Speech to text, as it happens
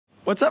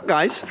What's up,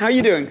 guys? How are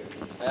you doing?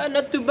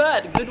 Not too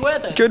bad. Good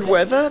weather. Good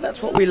weather,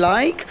 that's what we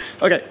like.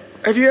 Okay,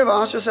 have you ever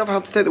asked yourself how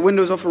to take the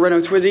windows off a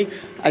Renault Twizy?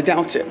 I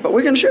doubt it, but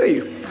we can show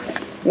you.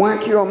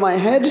 Whack you on my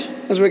head,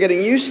 as we're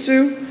getting used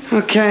to.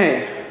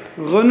 Okay,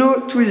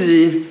 Renault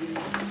Twizy.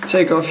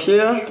 Take off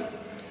here.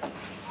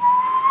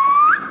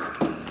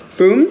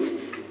 Boom.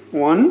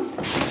 One.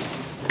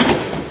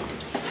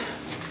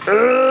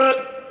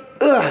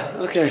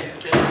 Okay.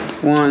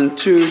 1,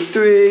 2,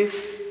 3.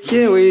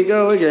 Here we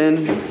go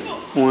again.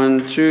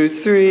 1, 2,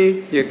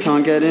 3. You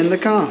can't get in the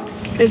car.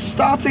 It's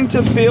starting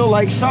to feel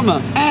like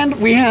summer. And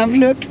we have,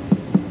 look,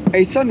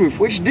 a sunroof,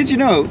 which, did you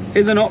know,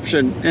 is an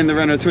option in the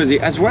Renault Twizy,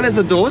 as well as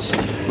the doors,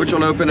 which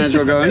will open as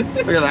you're going.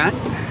 Look at that.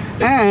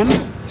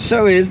 And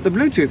so is the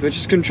Bluetooth, which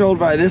is controlled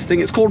by this thing.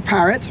 It's called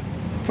Parrot,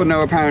 for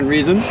no apparent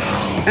reason.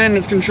 And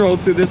it's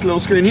controlled through this little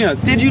screen here.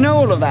 Did you know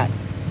all of that?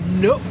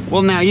 Nope.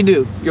 Well, now you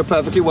do. You're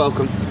perfectly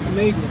welcome.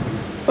 Amazing.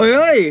 Oi,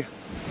 oi.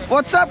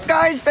 What's up,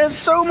 guys? There's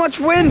so much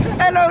wind.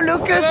 Hello,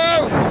 Lucas.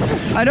 Hello.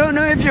 I don't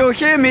know if you'll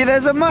hear me.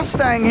 There's a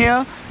Mustang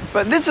here,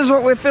 but this is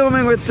what we're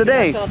filming with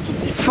today.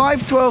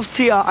 512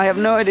 TR. I have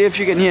no idea if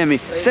you can hear me.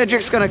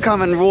 Cedric's gonna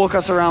come and walk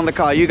us around the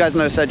car. You guys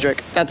know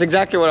Cedric. That's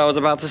exactly what I was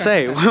about to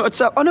say. What's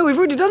up? Oh no, we've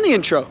already done the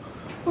intro.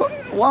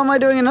 Why am I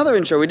doing another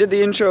intro? We did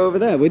the intro over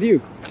there with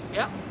you.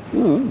 Yeah.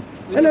 Oh.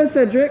 Hello,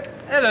 Cedric.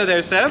 Hello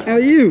there, Seb. How are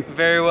you?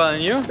 Very well,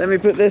 and you? Let me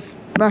put this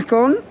back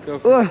on. Go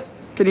for it.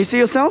 Can you see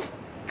yourself?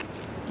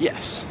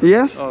 Yes.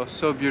 Yes? Oh,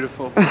 so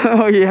beautiful.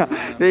 Oh yeah,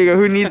 there you go.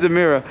 Who needs a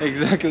mirror?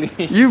 Exactly.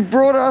 You've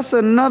brought us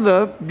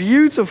another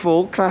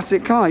beautiful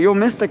classic car. You're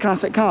Mr.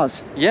 Classic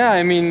Cars. Yeah,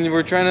 I mean,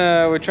 we're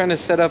trying to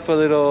set up a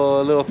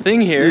little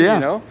thing here, Yeah. you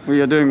know. Well,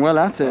 you're doing well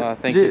at it. Oh,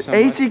 thank you so much.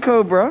 AC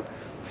Cobra,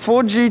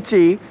 Ford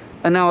GT,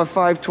 and now a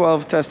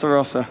 512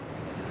 Testarossa.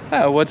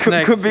 What's Could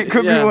next? be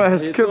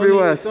worse. Could be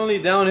worse. It's only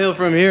downhill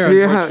from here.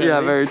 Yeah, Unfortunately.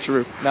 yeah, very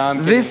true. No, I'm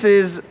kidding. This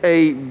is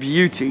a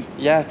beauty.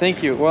 Yeah,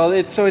 thank you. Well,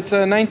 it's a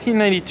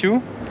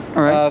 1992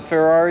 All right.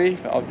 Ferrari,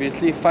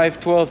 obviously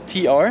 512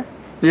 TR.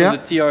 So Yeah. the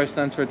TR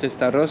stands for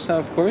Testarossa,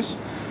 of course.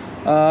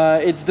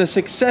 It's the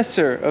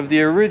successor of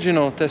the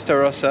original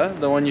Testarossa,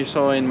 the one you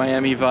saw in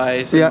Miami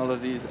Vice and Yeah. all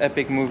of these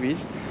epic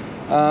movies.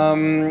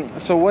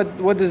 So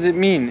what does it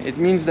mean? It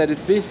means that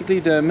it's basically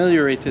the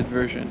ameliorated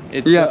version.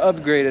 It's Yeah. the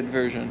upgraded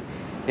version.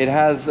 It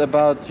has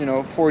about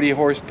 40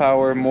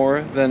 horsepower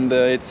more than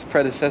its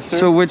predecessor.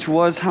 So which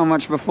was how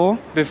much before?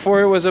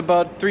 Before it was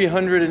about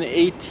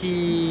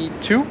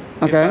 382,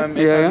 Okay,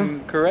 if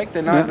I'm correct,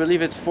 and now I Yeah.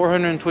 believe it's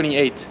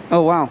 428.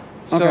 Oh wow.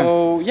 Okay.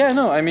 So yeah,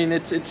 no, I mean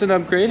it's an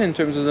upgrade in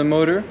terms of the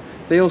motor.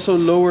 They also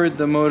lowered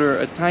the motor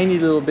a tiny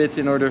little bit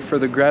in order for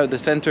the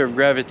center of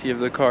gravity of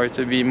the car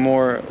to be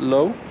more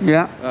low.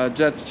 Yeah.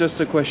 That's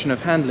just a question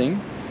of handling.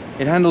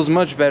 It handles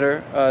much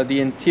better. The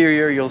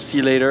interior, you'll see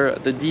later,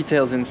 the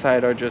details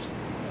inside are just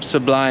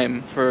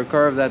sublime for a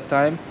car of that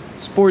time,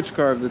 sports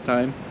car of the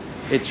time.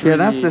 It's really...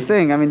 Yeah, that's the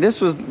thing. I mean, this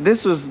was.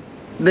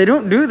 They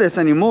don't do this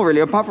anymore, really,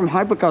 apart from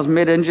hypercars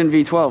mid-engine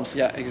V12s.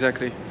 Yeah,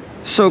 exactly.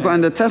 So, Yeah.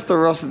 and the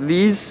Testarossa,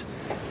 these.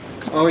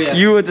 Oh yeah.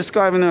 You were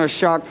describing them as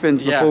shark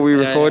fins before we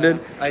recorded.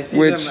 Yeah. I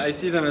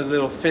see them as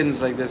little fins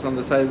like this on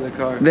the side of the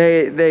car.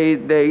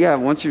 Yeah,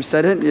 once you've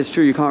said it, it's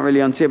true, you can't really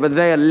unsee it, but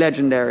they are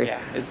legendary. Yeah,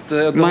 it's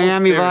the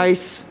Miami whole spirit.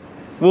 Vice,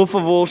 Wolf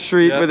of Wall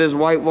Street Yep. with his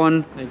white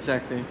one.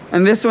 Exactly.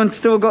 And this one's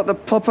still got the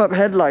pop-up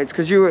headlights,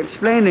 because you were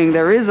explaining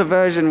there is a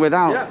version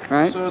without, Yeah.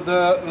 right? So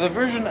the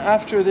version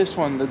after this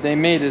one that they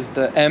made is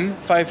the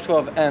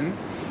M512M.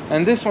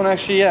 And this one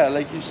actually, yeah,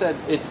 like you said,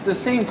 it's the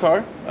same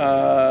car,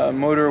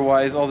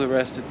 motor-wise, all the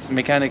rest, it's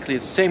mechanically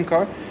it's the same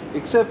car,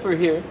 except for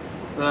here,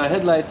 the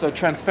headlights are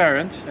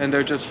transparent and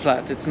they're just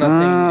flat. It's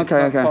nothing,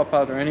 it's not pop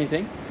out or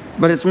anything.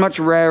 But it's much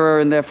rarer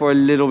and therefore a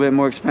little bit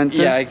more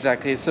expensive. Yeah,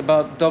 exactly. It's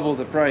about double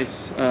the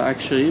price,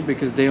 actually,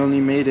 because they only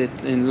made it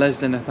in less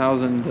than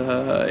 1,000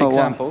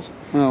 examples.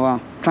 Wow. Oh wow,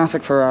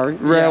 classic Ferrari.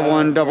 Rare Yeah,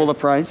 one, of double the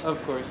course. price.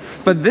 Of course.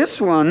 But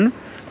this one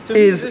To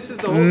me, is this is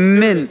the whole spirit.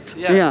 mint.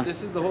 Yeah,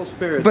 this is the whole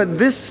spirit. But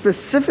this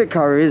specific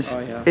car is,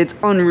 it's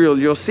unreal.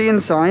 You'll see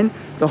inside,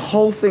 the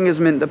whole thing is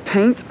mint. The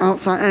paint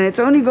outside, and it's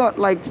only got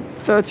like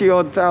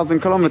 30-odd thousand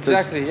kilometers.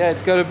 Exactly, yeah,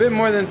 it's got a bit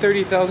more than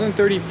 30,000,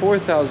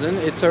 34,000.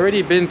 It's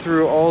already been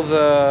through all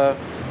the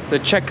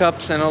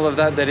checkups and all of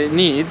that it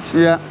needs.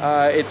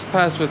 Yeah. It's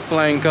passed with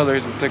flying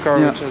colors. It's a car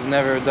which has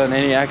never done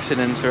any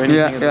accidents or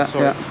anything of the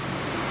sort.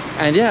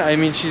 And yeah, I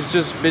mean, she's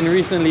just been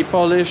recently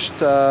polished.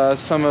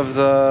 Some of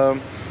the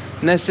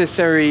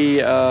necessary,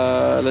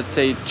 let's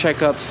say,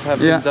 checkups have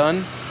been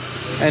done.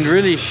 And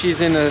really, she's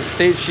in a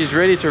state, she's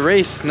ready to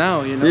race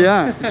now, you know?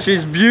 Yeah,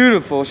 she's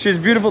beautiful. She's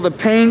beautiful. The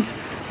paint,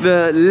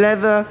 the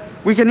leather.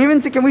 We can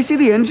even see, can we see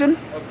the engine?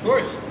 Of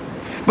course.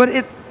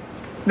 But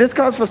this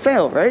car's for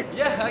sale, right?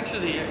 Yeah,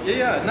 actually,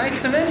 yeah,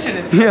 nice to mention.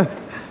 It's Yeah,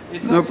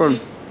 it's no problem.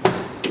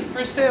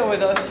 for sale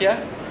with us,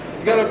 yeah.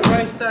 It's got a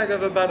price tag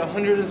of about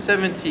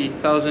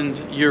 170,000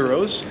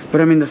 euros.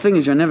 But I mean, the thing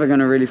is, you're never going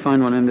to really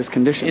find one in this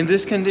condition. In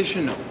this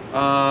condition, no.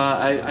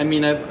 I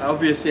mean,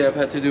 I've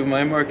had to do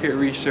my market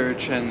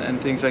research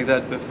and things like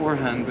that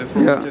beforehand,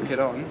 before we took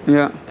it on.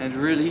 Yeah. And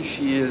really,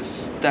 she is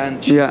stand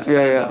out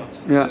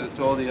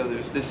to all the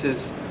others. This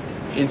is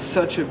in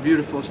such a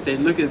beautiful state.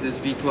 Look at this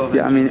V12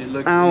 Yeah, engine. I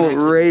mean,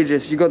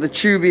 outrageous. You got the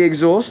tubey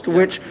exhaust,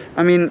 which,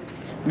 I mean,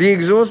 the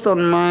exhaust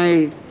on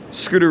my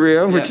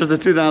Scuderia, which is a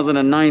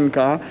 2009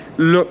 car,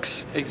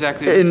 looks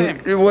exactly the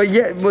same. Well,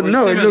 yeah, but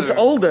no, similar. It looks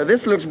older.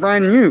 This looks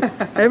brand new.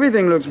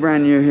 Everything looks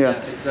brand new here.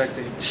 Yeah,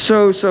 exactly.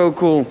 So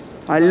cool.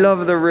 I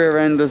love the rear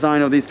end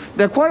design of these.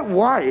 They're quite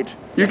wide.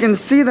 You can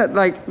see that,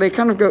 like, they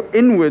kind of go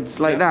inwards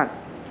like that.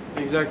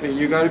 Exactly.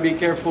 You got to be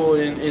careful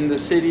in the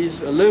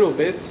cities a little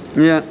bit.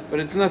 Yeah.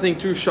 But it's nothing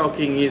too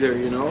shocking either,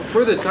 you know.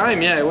 For the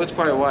time, yeah, it was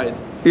quite wide.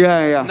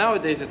 Yeah.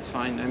 Nowadays, it's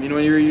fine. I mean,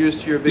 when you're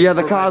used to your big. Yeah,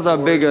 the cars are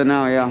bigger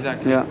now. Yeah.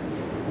 Exactly. Yeah.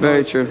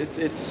 Very true.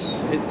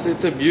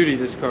 It's a beauty,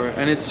 this car,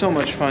 and it's so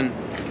much fun.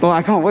 Well,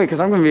 I can't wait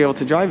because I'm going to be able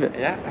to drive it.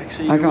 Yeah,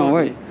 actually, I can't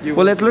wait.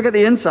 Well, let's look at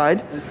the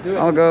inside. Let's do it.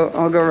 I'll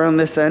go around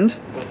this end.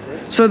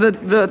 So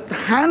the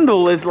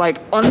handle is like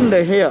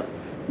under here.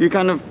 You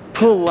kind of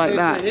pull like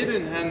that. It's a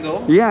hidden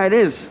handle. Yeah, it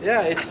is.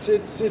 Yeah, it's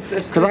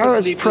because I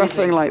was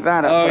pressing like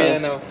that at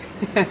first. Oh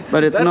yeah, no.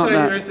 But it's not that. That's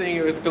why you were saying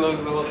it was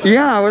closed the whole time.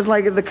 Yeah, I was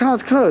like, the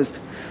car's closed.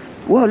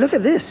 Whoa, look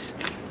at this.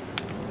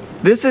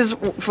 This is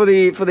for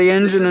the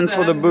engine and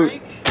for the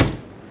boot.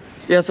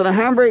 Yeah, so the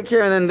handbrake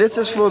here, and then this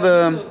is for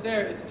the.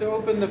 There, it's to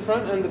open the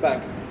front and the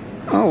back.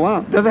 Oh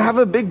wow! Does it have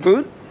a big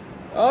boot?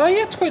 Oh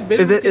yeah, it's quite big.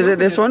 Is it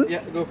this one?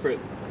 Yeah, go for it.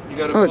 You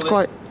gotta. Oh, it's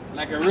quite.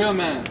 Like a real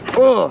man.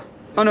 Oh,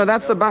 oh no,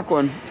 that's the back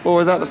one. Or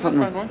was that the front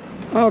one?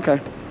 Oh, okay.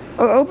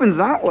 Oh, it opens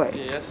that way.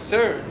 Yes,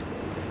 sir.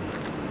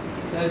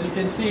 So as you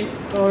can see,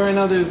 right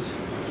now there's.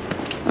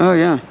 Oh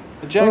yeah.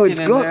 Oh, it's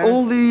got there.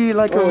 all the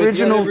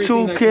original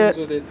toolkit.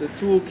 The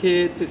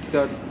toolkit, it's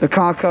got the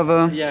car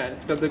cover. Yeah,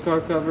 it's got the car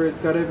cover. It's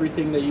got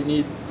everything that you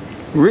need.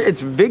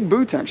 It's big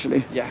boot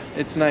actually. Yeah,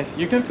 it's nice.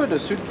 You can put a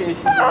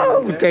suitcase.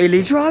 Oh,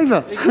 daily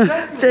driver.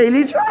 Exactly.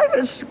 Daily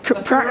drivers.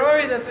 A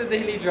Ferrari, that's a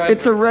daily driver.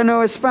 It's a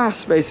Renault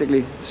Espace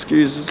basically.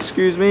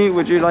 Excuse me.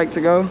 Would you like to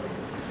go?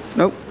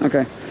 Nope.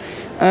 Okay.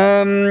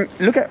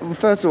 Look at,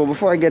 first of all,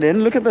 before I get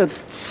in, look at the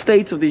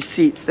state of these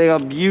seats. They are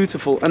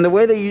beautiful, and the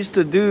way they used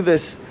to do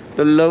this.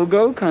 The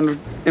logo kind of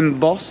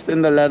embossed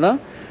in the leather,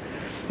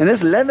 and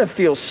this leather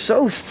feels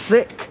so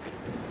thick.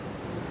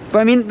 But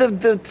I mean,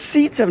 the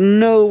seats have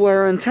no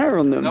wear and tear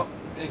on them. No,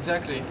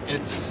 exactly.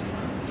 It's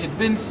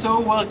been so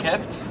well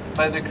kept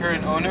by the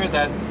current owner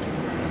that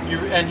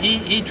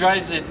he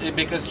drives it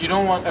because you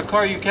don't want a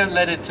car. You can't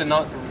let it to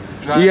not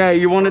drive. Yeah,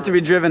 you want it to be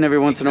driven every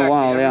once in a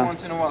while. Every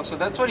once in a while. So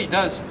that's what he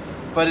does.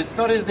 But it's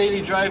not his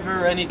daily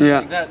driver or anything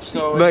like that.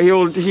 So. But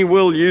he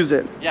will use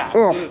it. Yeah.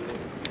 Absolutely.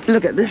 Oh,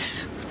 look at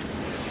this.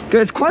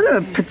 It's quite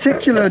a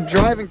particular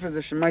driving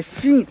position. My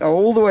feet are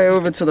all the way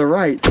over to the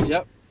right.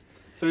 Yep.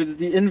 So it's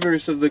the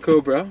inverse of the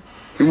Cobra.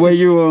 Where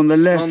you were on the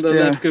left. On the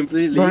left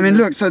completely. But I mean,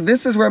 look, so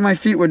this is where my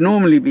feet would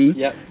normally be.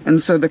 Yep.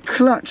 And so the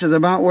clutch is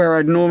about where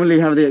I'd normally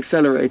have the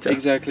accelerator.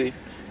 Exactly.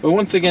 But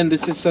once again,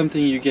 this is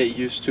something you get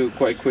used to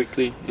quite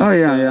quickly.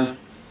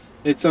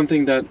 It's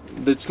something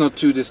that's not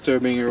too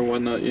disturbing or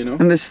whatnot, you know.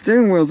 And the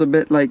steering wheel's a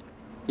bit like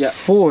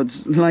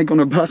Ford's, like on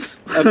a bus.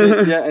 A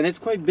bit, yeah, and it's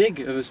quite big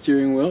of a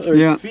steering wheel, or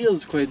it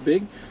feels quite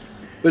big.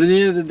 But at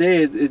the end of the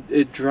day,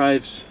 it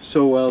drives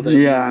so well that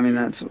I mean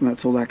that's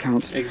all that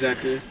counts.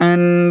 Exactly.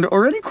 And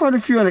already quite a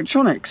few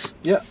electronics.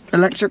 Yeah.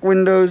 Electric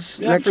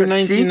windows, electric for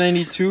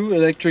 1992, seats.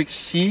 electric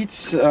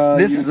seats.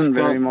 This isn't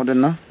very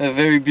modern though. A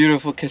very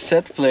beautiful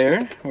cassette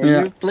player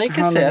where you play cassettes.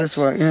 How does this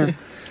work? Yeah.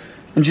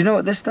 And do you know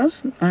what this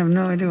does? I have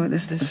no idea what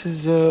this does. This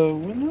is a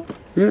window?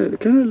 Yeah, it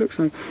kind of looks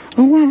like...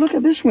 Oh wow, look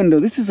at this window.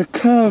 This is a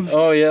curved...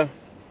 Oh yeah.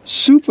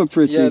 Super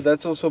pretty. Yeah,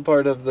 that's also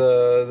part of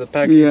the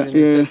package.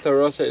 In the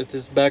Testarossa is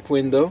this back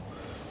window,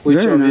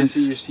 which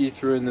obviously you see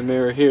through in the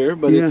mirror here.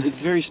 But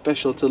it's very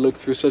special to look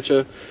through such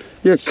a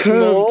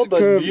small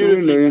but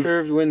beautifully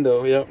curved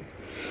window. Yeah.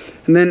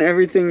 And then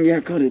everything,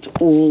 God, it's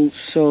all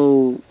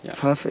so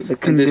perfect. The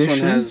condition. And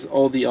this one has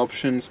all the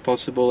options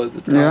possible at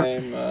the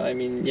time. I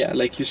mean,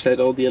 like you said,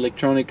 all the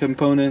electronic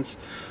components,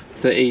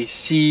 the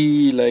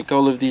AC, like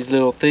all of these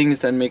little things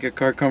that make a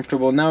car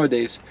comfortable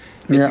nowadays.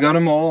 It's got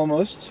them all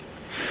almost.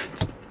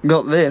 It's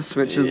got this,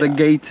 which is the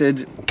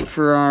gated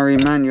Ferrari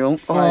manual.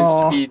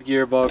 5-speed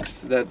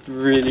gearbox that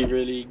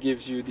really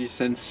gives you these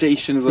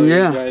sensations while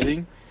you're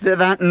driving.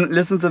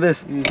 Listen to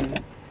this.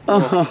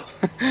 Oh,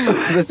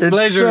 that's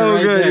pleasure. So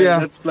right good, there.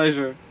 That's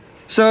pleasure.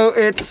 So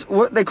it's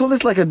what they call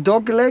this, like a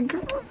dog leg,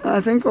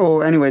 I think.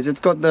 Or anyways, it's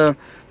got the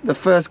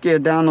first gear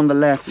down on the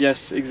left.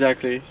 Yes,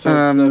 exactly. So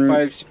it's a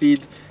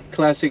 5-speed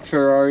classic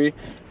Ferrari.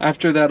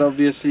 After that,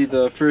 obviously,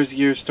 the first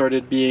gear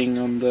started being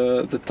on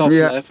the top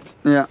left.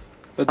 Yeah.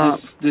 But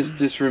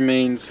this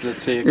remains,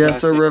 let's say, a classic.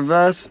 So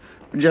reverse.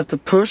 Would you have to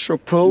push or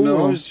pull? No,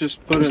 or? it's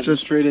just put it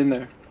straight in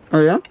there. Oh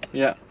yeah?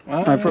 Yeah.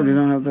 I probably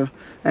don't have the...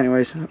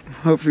 Anyways,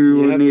 hopefully we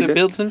will need it. You have to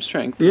build some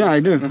strength. Yeah, I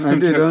do. I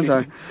do, don't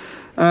I?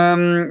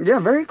 Yeah,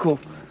 very cool.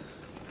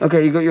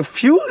 Okay, you got your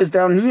fuel is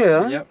down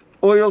here. Yep.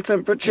 Oil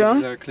temperature.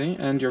 Exactly,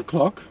 and your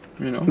clock.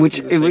 You know, which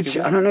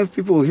I don't know if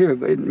people will hear it,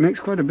 but it makes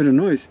quite a bit of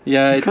noise.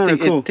 Yeah, it's kind of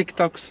cool. It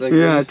tick-tocks. Like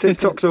yeah, it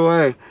tick-tocks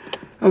away.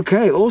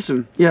 Okay,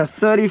 awesome. Yeah,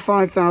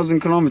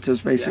 35,000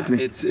 kilometers basically.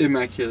 Yeah, it's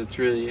immaculate,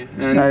 really.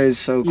 And that is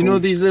so cool. You know,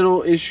 these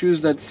little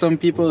issues that some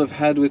people have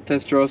had with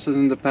Testarossas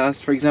in the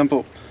past. For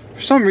example,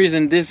 for some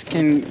reason, this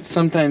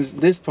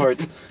part,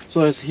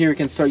 so as here,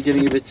 can start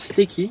getting a bit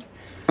sticky.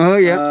 Oh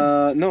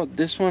yeah. No,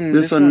 this one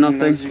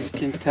nothing. As you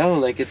can tell,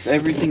 like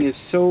everything is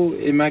so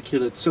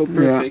immaculate, so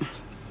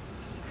perfect.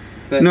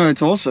 Yeah. No,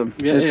 it's awesome.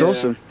 Yeah, it's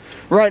awesome.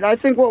 Right, I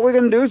think what we're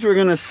going to do is we're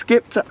going to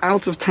skip to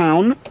out of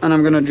town and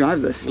I'm going to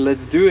drive this.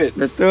 Let's do it.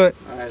 Let's do it.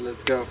 All right,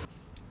 let's go.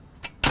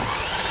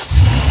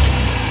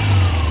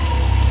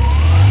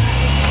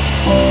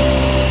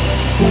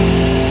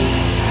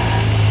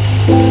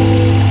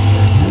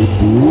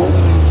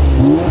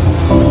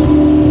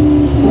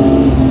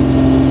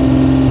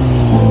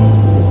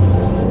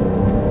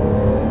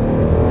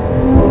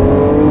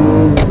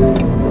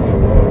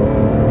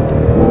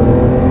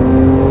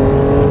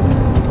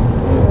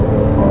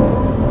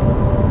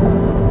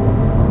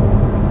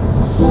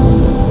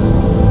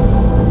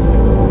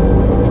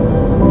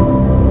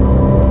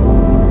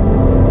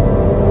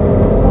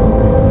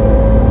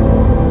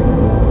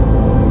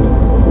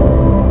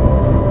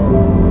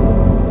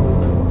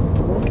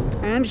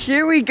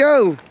 Here we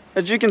go.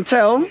 As you can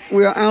tell,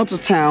 we are out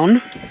of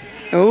town.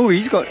 Oh,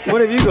 he's got,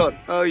 what have you got?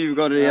 Oh, you've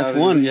got the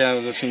F1. Yeah, I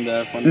was watching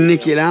the F1.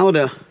 Niki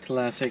Lauda.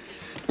 Classic.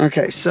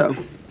 Okay, so,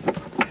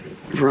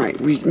 right,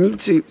 we need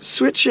to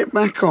switch it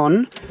back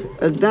on,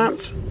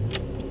 adapt.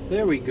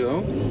 There we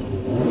go.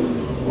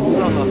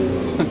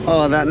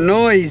 Oh, that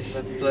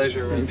noise. That's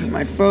pleasure, right? Put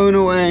my phone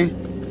away.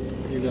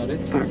 You got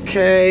it.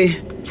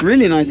 Okay. It's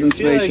really nice and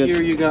spacious.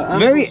 Like it's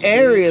very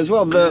airy as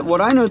well. What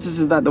I notice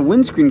is that the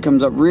windscreen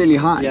comes up really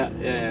high.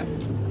 Yeah.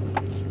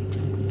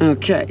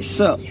 Okay,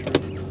 so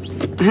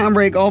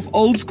handbrake off,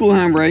 old school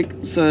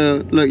handbrake.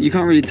 So look, you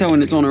can't really tell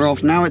when it's on or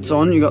off. Now it's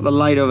on, you got the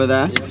light over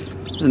there. Yep.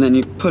 And then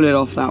you pull it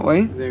off that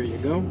way. There you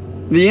go.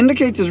 The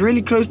indicator's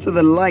really close to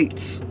the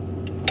lights,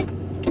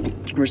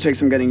 which takes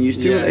some getting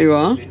used to. Yeah, there you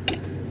are.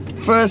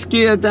 First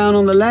gear down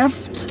on the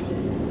left.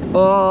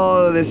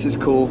 Oh, this is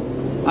cool.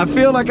 I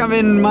feel like I'm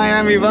in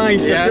Miami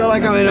Vice. Yeah. I feel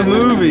like I'm in a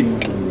movie.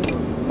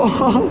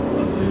 Oh,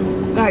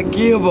 that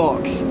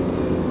gearbox.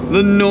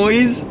 The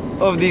noise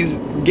of these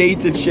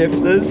gated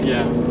shifters.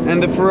 Yeah.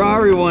 And the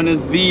Ferrari one is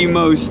the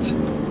most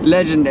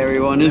legendary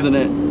one, isn't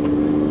it?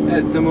 Yeah,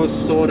 it's the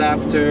most sought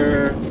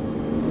after,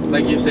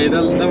 like you say,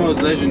 the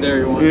most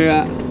legendary one.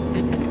 Yeah.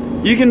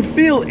 You can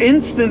feel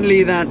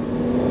instantly that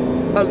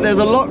there's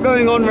a lot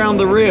going on around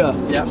the rear.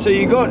 Yeah. So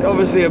you got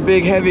obviously a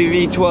big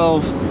heavy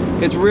V12.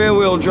 It's rear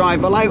wheel drive,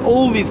 but like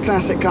all these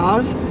classic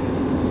cars,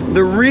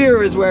 the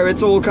rear is where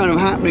it's all kind of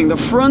happening. The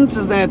front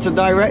is there to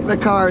direct the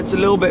car. It's a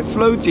little bit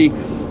floaty,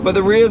 but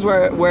the rear is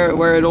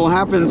where it all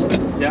happens.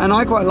 Yeah. And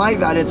I quite like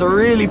that. It's a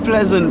really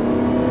pleasant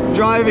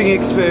driving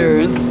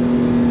experience.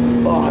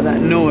 Oh, that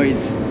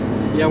noise.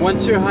 Yeah,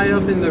 once you're high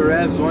up in the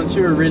revs, once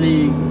you're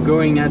really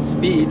going at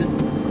speed,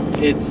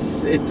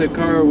 it's a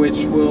car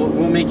which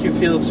will make you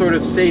feel sort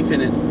of safe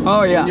in it.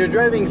 Oh yeah. When you're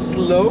driving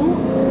slow,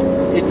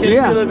 it can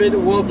feel a bit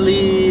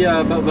wobbly,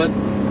 but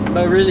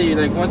really,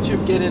 like once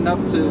you've gotten up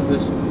to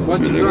this,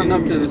 once you've gotten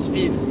up to the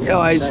speed,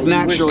 oh, it's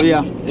natural.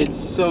 Yeah, it's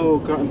so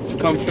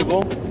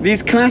comfortable.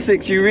 These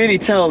classics, you really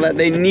tell that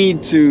they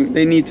need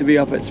to be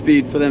up at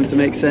speed for them to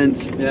make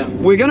sense. Yeah.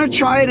 We're gonna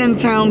try it in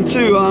town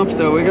too.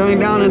 After we're going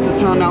down into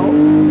town now.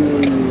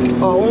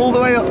 Oh, all the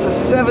way up to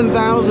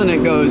 7,000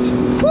 it goes.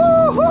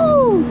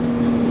 Woohoo!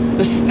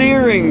 The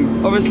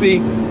steering,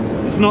 obviously,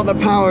 it's not the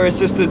power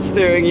assisted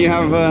steering you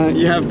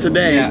have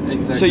today. Yeah,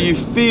 exactly. So you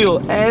feel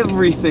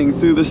everything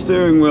through the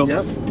steering wheel.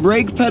 Yep.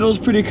 Brake pedal's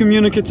pretty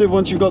communicative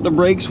once you've got the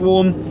brakes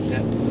warm.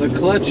 Yeah. The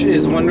clutch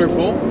is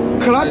wonderful.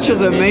 Clutch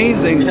is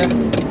amazing. Yeah.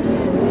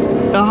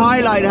 The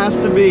highlight has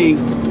to be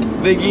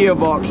the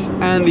gearbox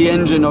and the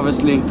engine,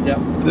 obviously. Yeah.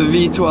 The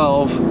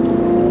V12.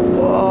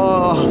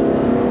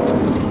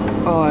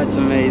 Oh, it's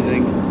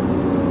amazing.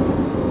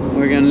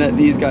 We're gonna let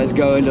these guys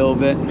go a little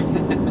bit.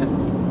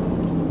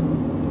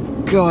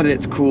 God,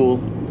 it's cool.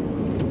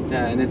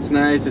 Yeah, and it's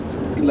nice. It's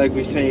like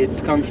we say,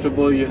 it's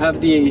comfortable. You have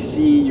the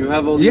AC. You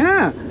have all these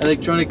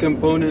electronic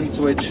components,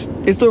 which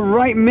it's the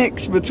right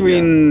mix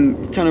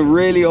between kind of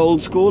really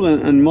old school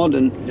and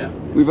modern. Yeah.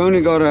 We've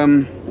only got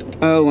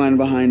Erwan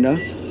behind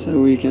us,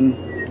 so we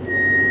can.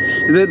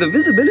 The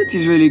visibility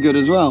is really good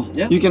as well.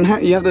 Yeah. You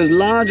have those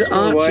large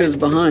arches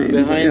behind.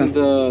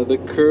 The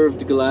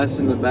curved glass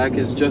in the back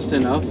is just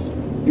enough.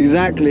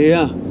 Exactly.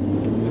 Yeah.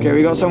 Okay,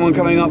 we got someone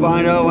coming up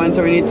behind Erwan,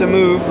 so we need to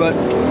move, but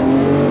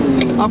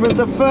up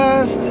into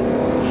first,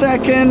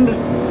 second,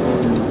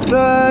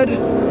 third.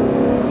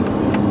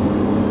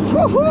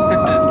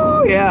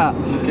 Woohoo! Yeah.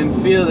 You can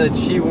feel that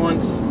she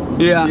wants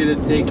you to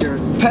take her.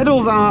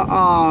 Pedals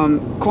are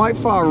quite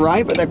far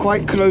right, but they're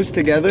quite close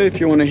together if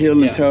you want to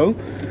heel and toe,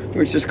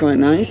 which is quite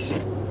nice.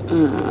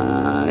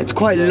 It's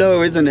quite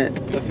low, isn't it?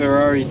 The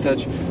Ferrari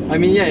touch. I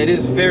mean, yeah, it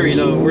is very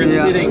low.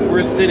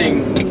 We're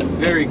sitting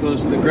very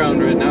close to the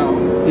ground right now.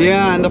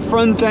 Yeah, and the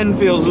front end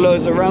feels low,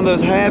 so around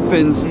those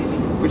hairpins,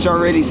 which are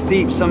really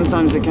steep,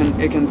 sometimes it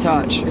can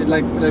touch.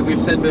 Like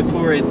we've said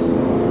before, it's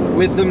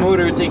with the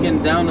motor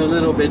taken down a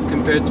little bit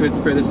compared to its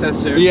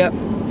predecessor. Yep.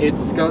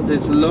 It's got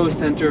this low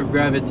center of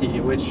gravity,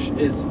 which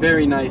is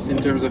very nice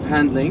in terms of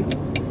handling.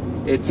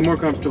 It's more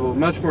comfortable,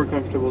 much more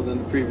comfortable than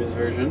the previous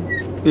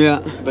version.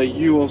 Yeah. But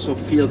you also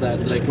feel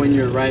that, like when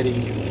you're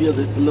riding, you feel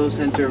this low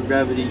center of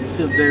gravity. You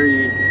feel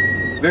very,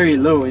 very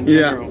low in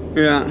general.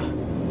 Yeah.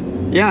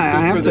 Yeah,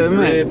 I have to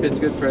admit. Grip, it's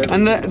good for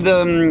everything. And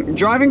the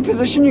driving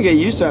position you get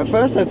used to. At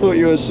first I thought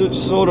you were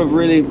sort of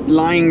really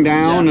lying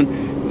down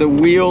and the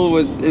wheel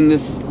was in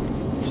this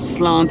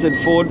slanted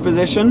forward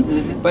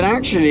position. But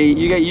actually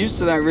you get used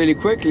to that really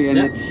quickly and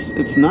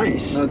it's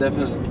nice. No,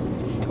 definitely.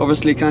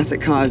 Obviously classic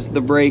cars,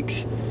 the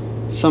brakes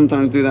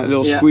sometimes do that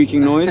little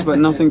squeaking noise, but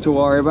nothing to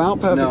worry about,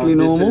 perfectly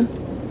normal. This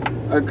is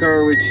a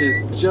car which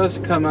has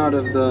just come out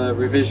of the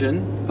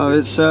revision. Of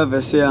its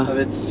service, yeah. Of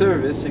its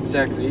service,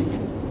 exactly.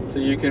 So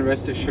you can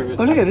rest assured.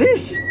 Oh, look at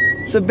this!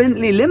 It's a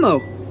Bentley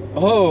limo.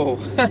 Oh!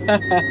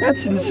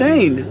 That's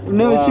insane. I've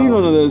never seen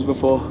one of those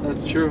before.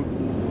 That's true.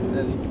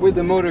 With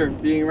the motor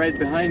being right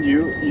behind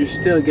you, you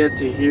still get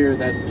to hear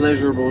that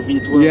pleasurable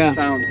V12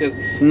 sound. Because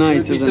it's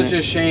nice, it would be such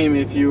a shame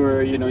if you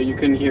were, you know, you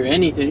couldn't hear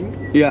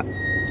anything. Yeah.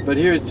 But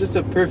here it's just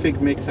a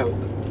perfect mix out,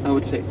 I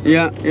would say. So.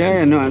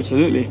 Yeah, no,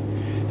 absolutely.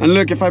 And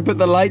look, if I put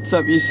the lights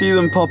up, you see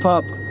them pop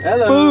up.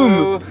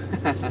 Hello!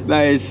 Boom!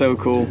 That is so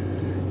cool.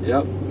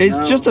 Yep. It's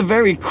just a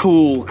very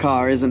cool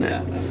car, isn't it?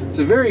 Yeah. It's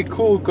a very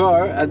cool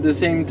car, at the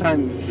same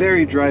time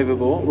very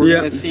drivable. We're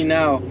gonna see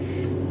now,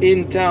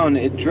 in town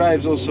it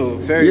drives also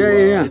very well.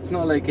 Yeah. It's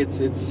not like it's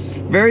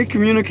very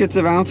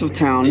communicative out of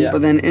town,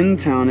 but then in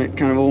town it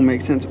kind of all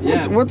makes sense.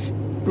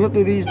 What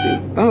do these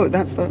do? Oh,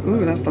 that's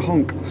the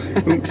honk.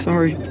 Oops,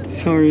 sorry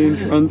in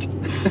front.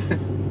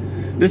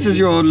 This is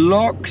your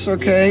locks,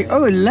 okay.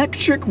 Oh,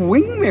 electric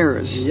wing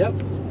mirrors. Yep.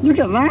 Look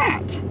at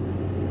that.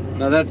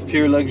 Now that's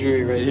pure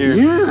luxury right here.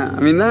 Yeah, I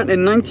mean that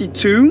in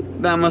 '92,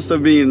 that must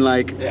have been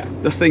like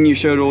the thing you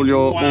showed all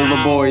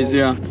the boys.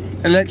 Yeah.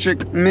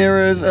 Electric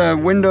mirrors,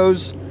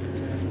 windows.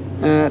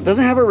 Does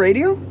it have a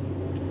radio?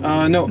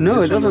 No.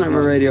 No, it doesn't have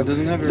a radio. It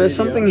doesn't have a radio. Is there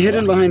something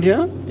hidden behind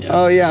here? Yeah.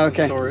 Oh yeah,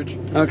 okay. Storage.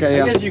 Okay,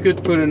 yeah. I guess you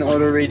could put an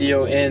auto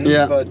radio in,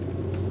 but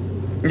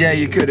yeah,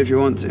 you could if you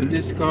want to.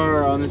 This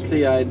car,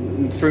 honestly,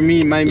 for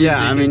me, my music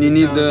I mean, is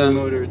you need the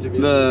motor to be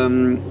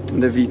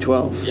the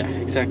V12. Yeah,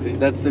 exactly.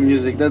 That's the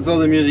music. That's all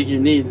the music you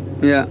need.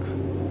 Yeah.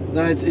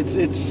 No,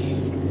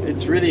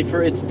 it's really,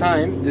 for its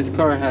time, this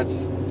car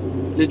has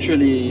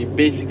literally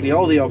basically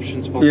all the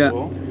options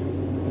possible.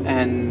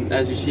 And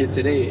as you see it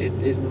today,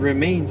 it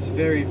remains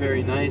very,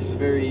 very nice,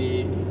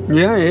 very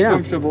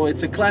comfortable.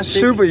 It's a classic.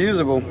 Super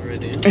usable.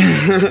 Already.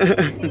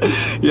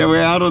 Yeah,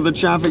 we're out of the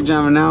traffic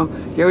jam now.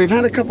 Yeah, we've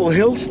had a couple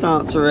hill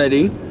starts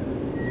already.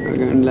 We're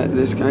going to let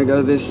this guy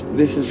go. This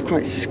is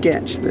quite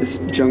sketch, this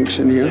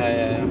junction here.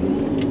 Yeah.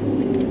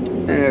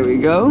 There we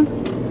go.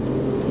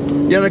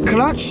 Yeah, the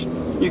clutch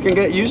you can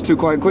get used to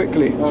quite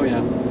quickly. Oh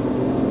yeah.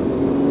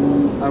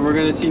 We're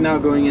going to see now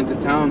going into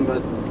town,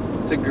 but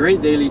it's a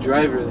great daily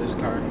driver, this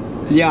car.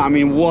 Yeah, I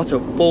mean, what a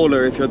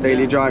baller if you're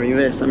daily driving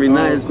this. I mean,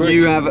 that is,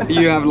 you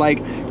have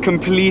like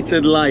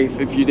completed life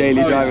if you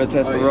daily drive a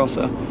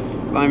Testarossa.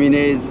 I mean,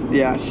 it is,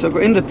 so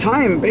cool. In the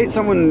time,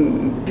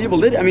 people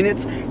did it. I mean,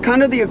 it's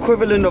kind of the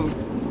equivalent of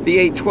the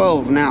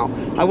 812 now.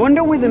 I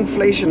wonder with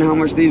inflation how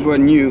much these were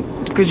new.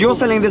 Because you're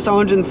selling this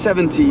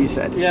 170, you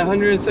said. Yeah,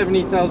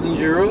 170,000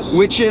 euros.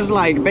 Which is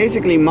like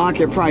basically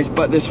market price,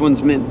 but this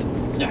one's mint.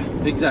 Yeah,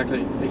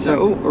 exactly.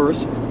 So,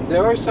 Urs.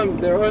 There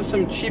are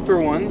some cheaper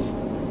ones,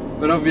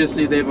 but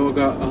obviously they've all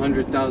got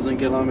 100,000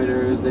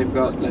 kilometers. They've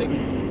got like,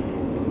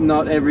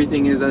 not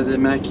everything is as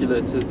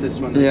immaculate as this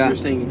one. You're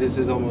saying this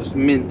is almost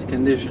mint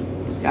condition.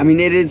 I mean,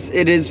 it is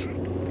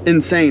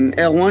insane.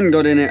 L1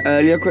 got in it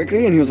earlier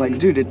quickly, and he was like,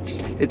 "Dude,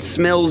 it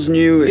smells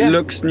new. It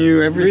looks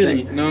new.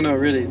 Everything." Really? No,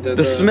 really.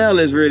 The smell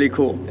is really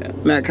cool. Yeah.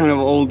 That kind of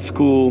old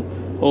school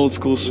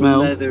smell.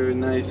 Leather,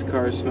 nice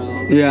car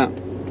smell. Yeah.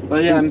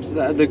 But yeah,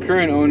 the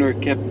current owner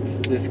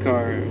kept this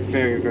car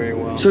very, very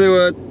well. So there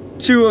were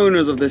 2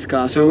 owners of this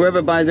car, so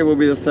whoever buys it will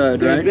be the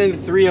third, right? There's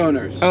been 3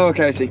 owners. Oh,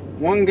 okay, I see.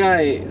 One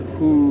guy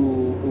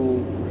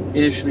who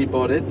initially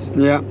bought it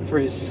for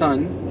his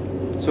son.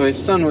 So his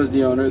son was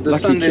the owner. The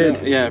son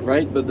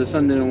didn't, but the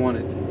son didn't want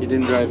it. He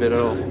didn't drive it at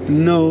all.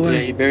 No way.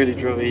 Yeah, he barely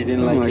drove it. He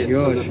didn't like it.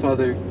 Gosh. So the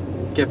father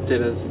kept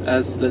it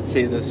as let's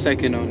say the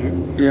second owner.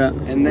 Yeah.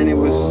 And then it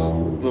was,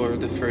 or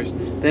the first.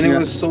 Then it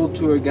was sold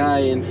to a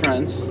guy in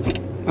France.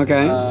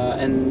 Okay.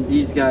 And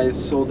these guys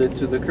sold it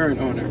to the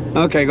current owner.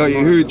 Okay, got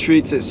you. Who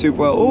treats it super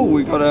well. Oh,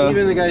 we got a...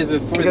 Even the guys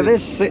before. Look at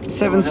this,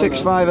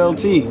 765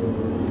 LT.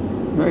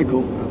 Very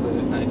cool. Oh, that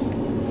is nice.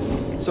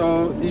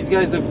 So these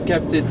guys have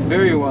kept it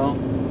very well,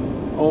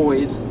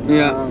 always.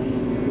 Yeah.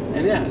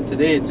 And yeah,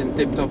 today it's in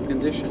tip-top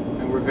condition.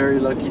 And we're we're very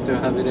lucky to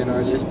have it in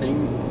our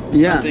listing.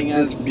 Yeah, Something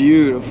it's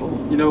beautiful.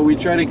 You know, we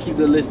try to keep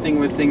the listing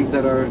with things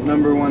that are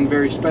number one,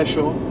 very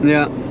special.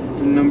 Yeah.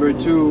 And number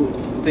two,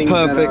 things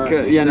perfect,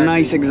 that are yeah,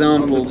 nice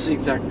examples.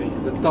 Exactly,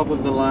 the top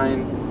of the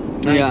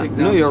line. Nice yeah, examples.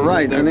 No, you're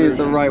right. I think versions.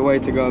 it's the right way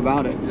to go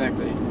about it.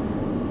 Exactly.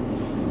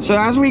 So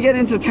as we get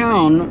into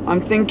town,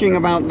 I'm thinking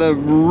about the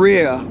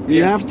rear. You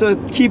Yeah. have to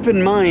keep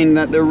in mind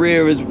that the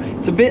rear is,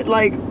 it's a bit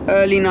like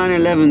early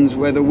 911s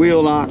where the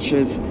wheel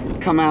arches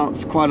come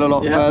out quite a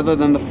lot further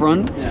than the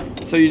front. Yeah.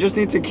 So you just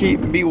need to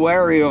be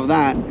wary of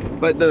that.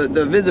 But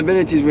the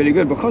visibility is really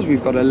good because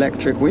we've got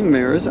electric wing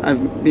mirrors.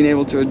 I've been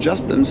able to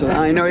adjust them so that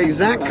I know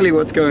exactly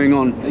what's going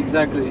on.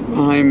 Exactly.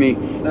 Behind me.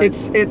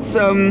 It's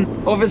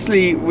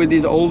obviously with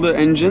these older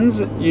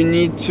engines, you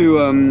need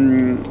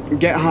to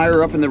get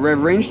higher up in the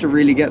rev range to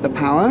really get the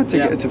power,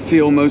 to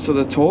feel most of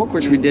the torque,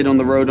 which we did on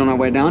the road on our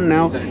way down.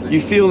 Now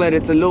you feel that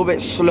it's a little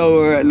bit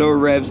slower at lower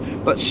revs,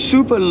 but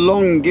super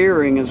long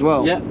gearing as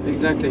well. Yeah,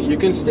 exactly. You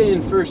can stay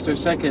in first or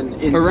second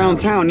in around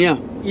town, yeah.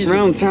 Easily.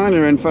 Around town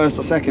you're in first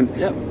or second.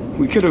 Yep.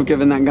 We could have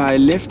given that guy a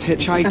lift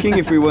hitchhiking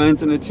if we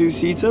weren't in a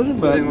two-seater,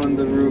 but put him on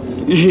the roof.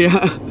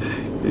 Yeah,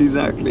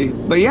 exactly.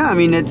 But yeah, I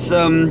mean, it's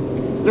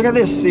look at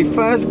this. See,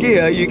 first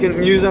gear you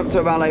can use up to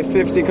about like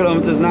 50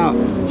 kilometers an hour.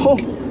 Oh,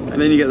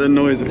 and then you get the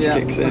noise which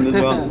kicks in as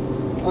well.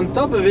 On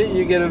top of it,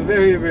 you get a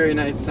very, very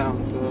nice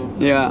sound. So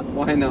yeah,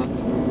 why not?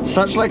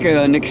 Such like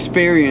an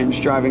experience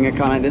driving a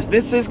car like this.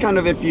 This is kind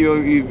of if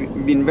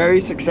you've been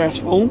very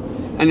successful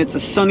and it's a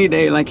sunny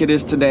day like it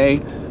is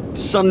today,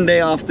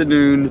 Sunday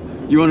afternoon.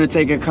 You want to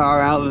take a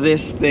car out,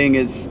 this thing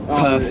is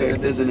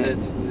perfect, isn't it?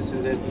 This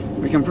is it.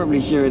 We can probably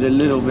hear it a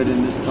little bit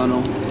in this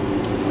tunnel.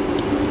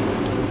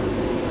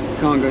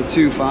 Can't go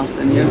too fast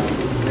in here.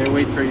 They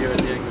wait for you at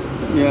the exit.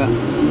 So. Yeah.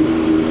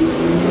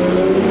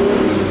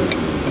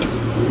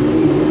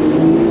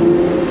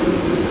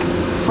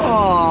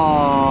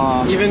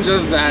 Oh, even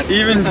just that.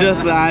 Even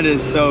just that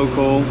is so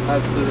cool.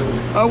 Absolutely.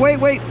 Oh,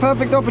 wait,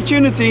 perfect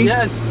opportunity.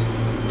 Yes.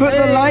 Put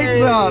the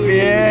lights up,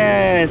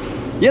 yes.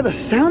 Yeah, the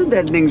sound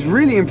deadening's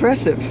really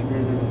impressive.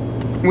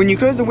 When you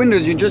close the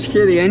windows, you just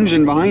hear the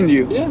engine behind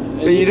you. Yeah.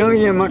 But you don't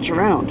hear much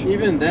around.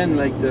 Even then,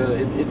 like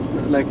it's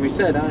like we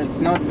said, it's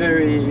not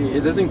very.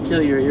 It doesn't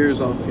kill your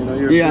ears off. You know,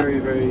 you're very,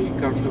 very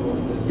comfortable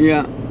in this.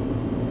 Yeah.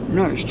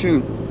 No, it's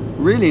true.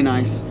 Really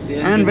nice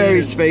and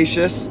very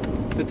spacious.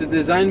 So it's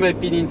designed by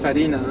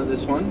Pininfarina,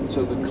 this one.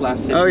 So the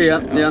classic. Oh yeah,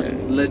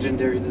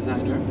 legendary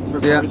designer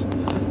for cars.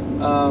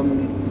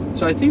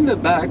 So I think the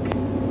back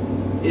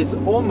is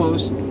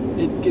almost.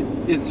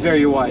 It's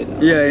very wide,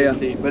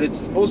 obviously, but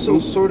it's also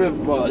sort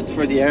of, well, it's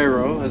for the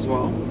aero as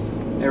well,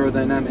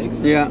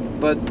 aerodynamics. Yeah.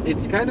 But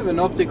it's kind of an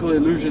optical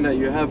illusion that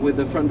you have with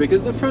the front,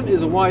 because the front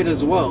is wide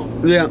as well.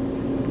 Yeah.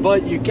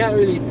 But you can't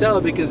really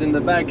tell because in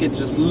the back it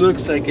just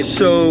looks like it's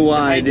so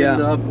wide,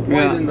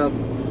 widened up.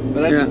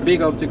 But that's a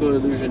big optical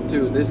illusion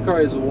too. This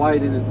car is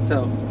wide in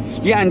itself.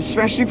 Yeah, and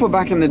especially for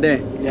back in the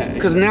day. Yeah.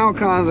 Because now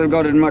cars have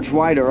got it much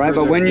wider, right?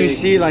 But when you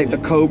see like the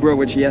Cobra,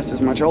 which yes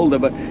is much older,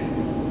 but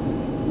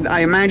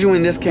I imagine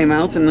when this came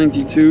out in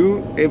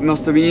 '92, it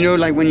must have been, you know,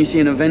 like when you see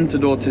an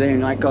Aventador today and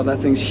you're like, God, that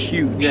thing's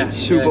huge, it's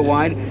super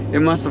wide. It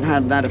must have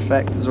had that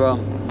effect as well.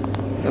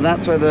 But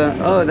that's where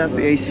that's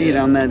the AC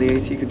down there, the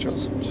AC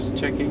controls. Just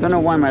checking. Don't know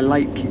why my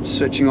light keeps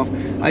switching off.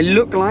 I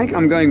look like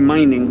I'm going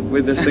mining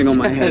with this thing on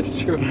my head. That's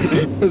true.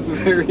 That's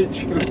very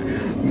true.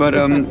 But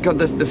God,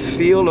 the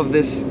feel of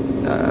this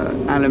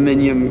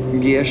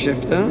aluminium gear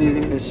shifter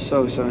is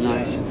so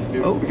nice.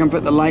 Oh, we can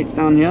put the lights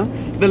down here.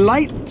 The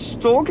light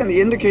stalk and the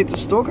indicator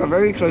stalk are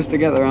very close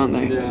together, aren't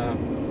they? Yeah.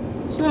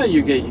 So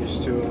you get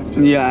used to it.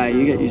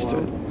 You get used to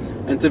it.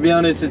 And to be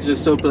honest, it's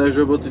just so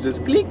pleasurable to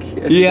just click.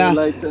 And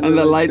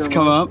the lights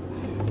come up.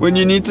 When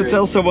you need to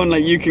tell someone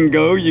like you can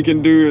go, you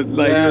can do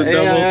like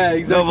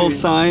a double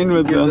sign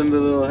with them the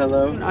little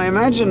hello. I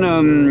imagine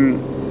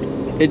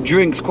it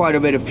drinks quite a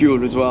bit of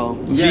fuel as well.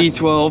 Yes.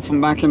 V12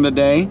 from back in the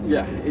day.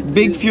 Yeah.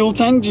 Big fuel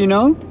tank, do you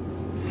know?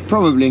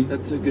 Probably.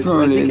 That's a good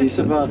one. I think it's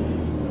about...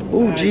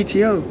 Oh,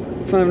 GTO.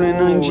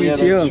 599 GTO.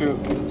 Yeah, that's true.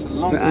 That's a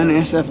long and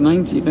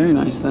SF90, very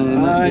nice there.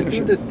 I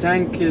think the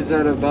tank is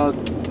at about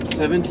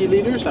 70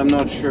 liters. I'm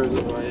not sure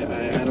though.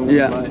 I don't want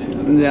to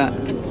lie. Yeah.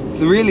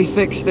 It's a really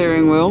thick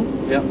steering wheel.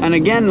 Yeah. And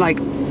again, like,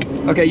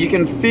 okay, you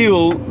can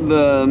feel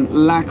the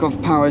lack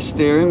of power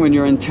steering when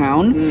you're in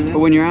town, but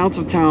when you're out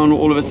of town,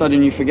 all of a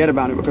sudden you forget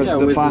about it because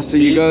the faster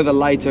you go, the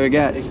lighter it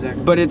gets.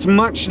 Exactly. But it's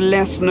much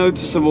less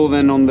noticeable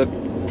than on the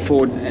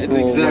Ford. It's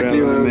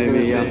exactly what I was going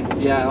to say.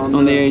 Yeah,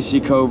 on the AC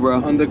Cobra.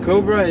 On the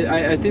Cobra,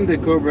 I think the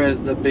Cobra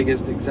is the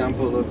biggest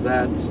example of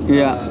that.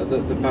 Yeah.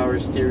 The power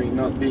steering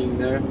not being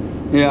there.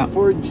 Yeah.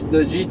 For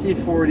the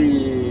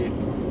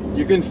GT40,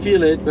 you can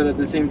feel it, but at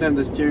the same time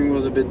the steering wheel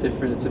is a bit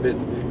different. It's a bit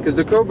because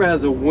the Cobra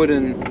has a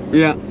wooden,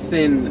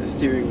 thin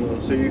steering wheel,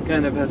 so you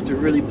kind of have to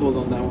really pull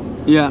on that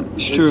one. Yeah,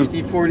 it's true.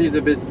 The GT40 is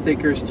a bit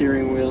thicker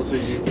steering wheel, so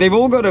they've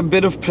all got a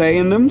bit of play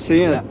in them.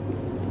 So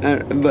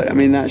but I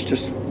mean that's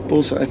just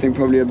also I think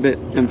probably a bit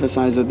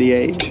emphasized at the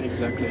age.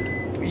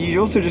 Exactly. You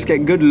also just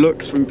get good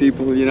looks from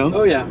people, you know.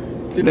 Oh yeah.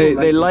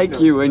 They like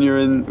you when you're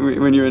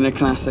in a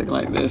classic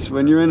like this.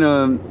 When you're in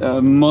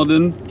a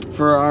modern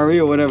Ferrari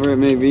or whatever it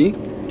may be,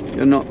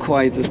 you're not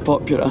quite as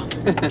popular.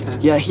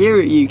 Yeah, here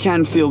you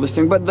can feel this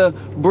thing, but the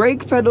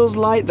brake pedal's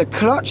light, the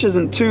clutch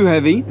isn't too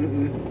heavy.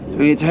 I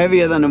mean, it's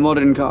heavier than a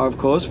modern car, of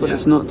course, but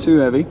it's not too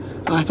heavy.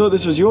 I thought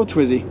this was your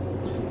Twizy.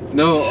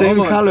 No,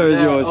 same color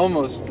as yours.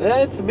 Almost.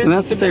 It's a bit. And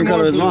that's the same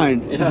color as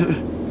mine. Yeah.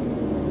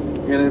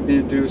 We're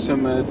gonna do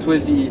some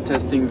Twizy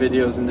testing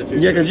videos in the future.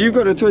 Yeah, because you've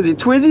got a Twizy.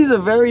 Twizy's a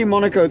very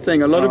Monaco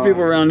thing. A lot of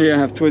people around here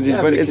have Twizys,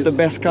 but it's the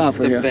best car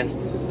for here. It's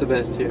the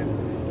best here.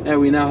 And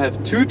we now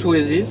have 2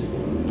 Twizys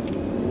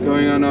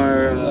going on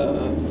our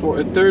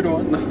third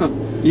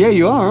one. Yeah,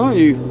 you are, aren't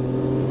you?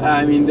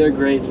 I mean, they're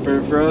great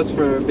for us,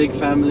 for a big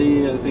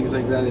family, things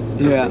like that. It's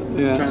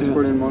perfect.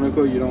 Transport in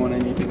Monaco, you don't want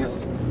anything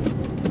else.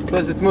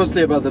 Plus, it's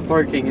mostly about the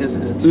parking,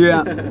 isn't it?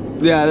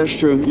 Yeah, that's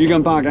true. You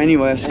can park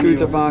anywhere,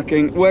 scooter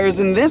parking. Whereas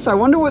in this, I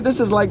wonder what this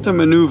is like to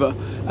maneuver.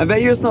 I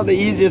bet you it's not the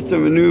easiest to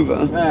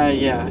maneuver.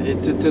 Yeah,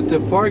 to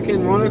park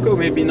in Monaco,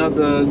 maybe not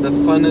the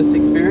funnest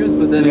experience,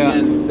 but then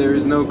again, there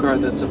is no car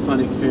that's a fun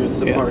experience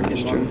to park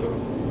in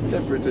Monaco.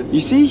 Except for Twizy. You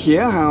see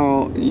here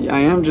how I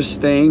am just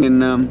staying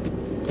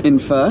in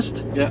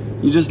first? Yeah.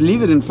 You just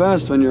leave it in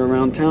first when you're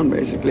around town,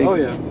 basically. Oh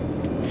yeah.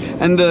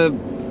 And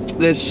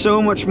there's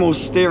so much more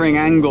steering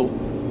angle.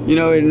 You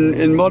know,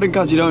 in modern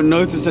cars you don't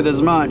notice it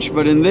as much,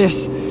 but in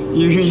this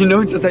you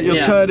notice that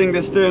you're turning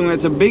the steering wheel.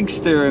 It's a big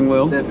steering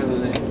wheel.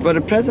 Definitely. But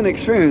a pleasant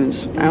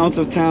experience, out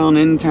of town,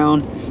 in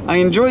town. I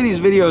enjoy these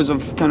videos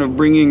of kind of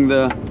bringing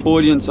the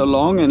audience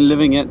along and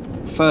living it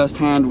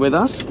firsthand with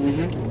us.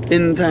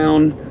 In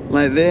town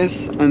like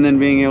this, and then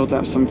being able to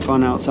have some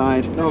fun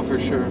outside. Oh, for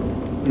sure.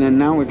 And then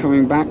now we're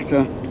coming back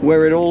to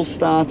where it all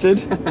started.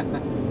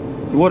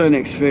 What an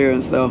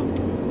experience though.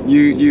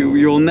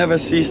 You'll never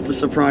cease to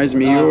surprise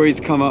me. You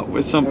always come up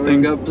with something.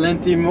 We've got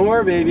plenty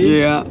more, baby.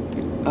 Yeah.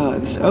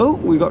 Oh,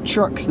 we got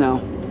trucks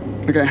now.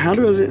 Okay, how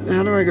do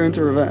I go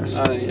into reverse?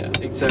 Yeah,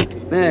 exactly.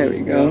 There we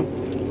go.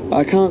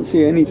 I can't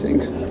see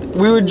anything.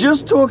 We were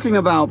just talking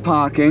about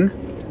parking.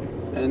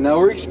 And now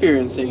we're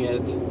experiencing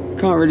it.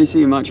 Can't really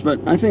see much, but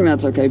I think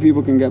that's okay.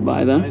 People can get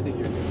by there. I think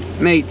you're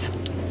good. Mate,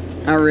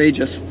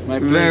 outrageous. My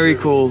pleasure. Very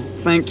cool.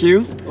 Thank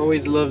you.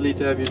 Always lovely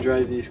to have you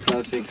drive these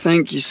classics.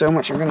 Thank you so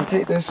much. I'm going to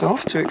take this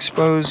off to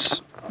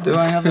expose... Do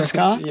I have the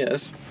scar?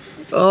 Yes.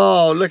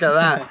 Oh, look at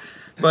that.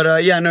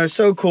 But yeah, no,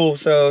 so cool.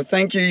 So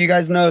thank you. You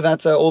guys know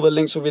that all the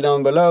links will be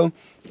down below.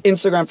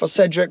 Instagram for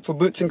Cedric for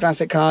Boots and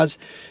Classic Cars.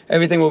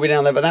 Everything will be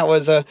down there. But that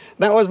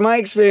was my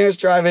experience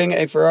driving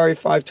a Ferrari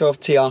 512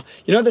 TR.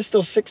 You know, there's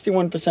still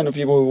 61% of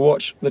people who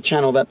watch the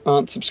channel that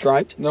aren't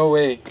subscribed. No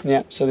way.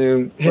 Yeah, so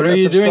hit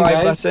the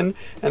subscribe button,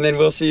 and then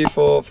we'll see you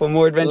for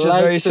more adventures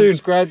very soon.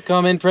 Subscribe,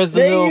 comment, press the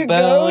little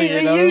bell. He's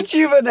a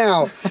YouTuber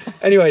now.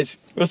 Anyways,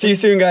 we'll see you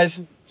soon, guys.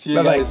 See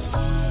you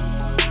guys.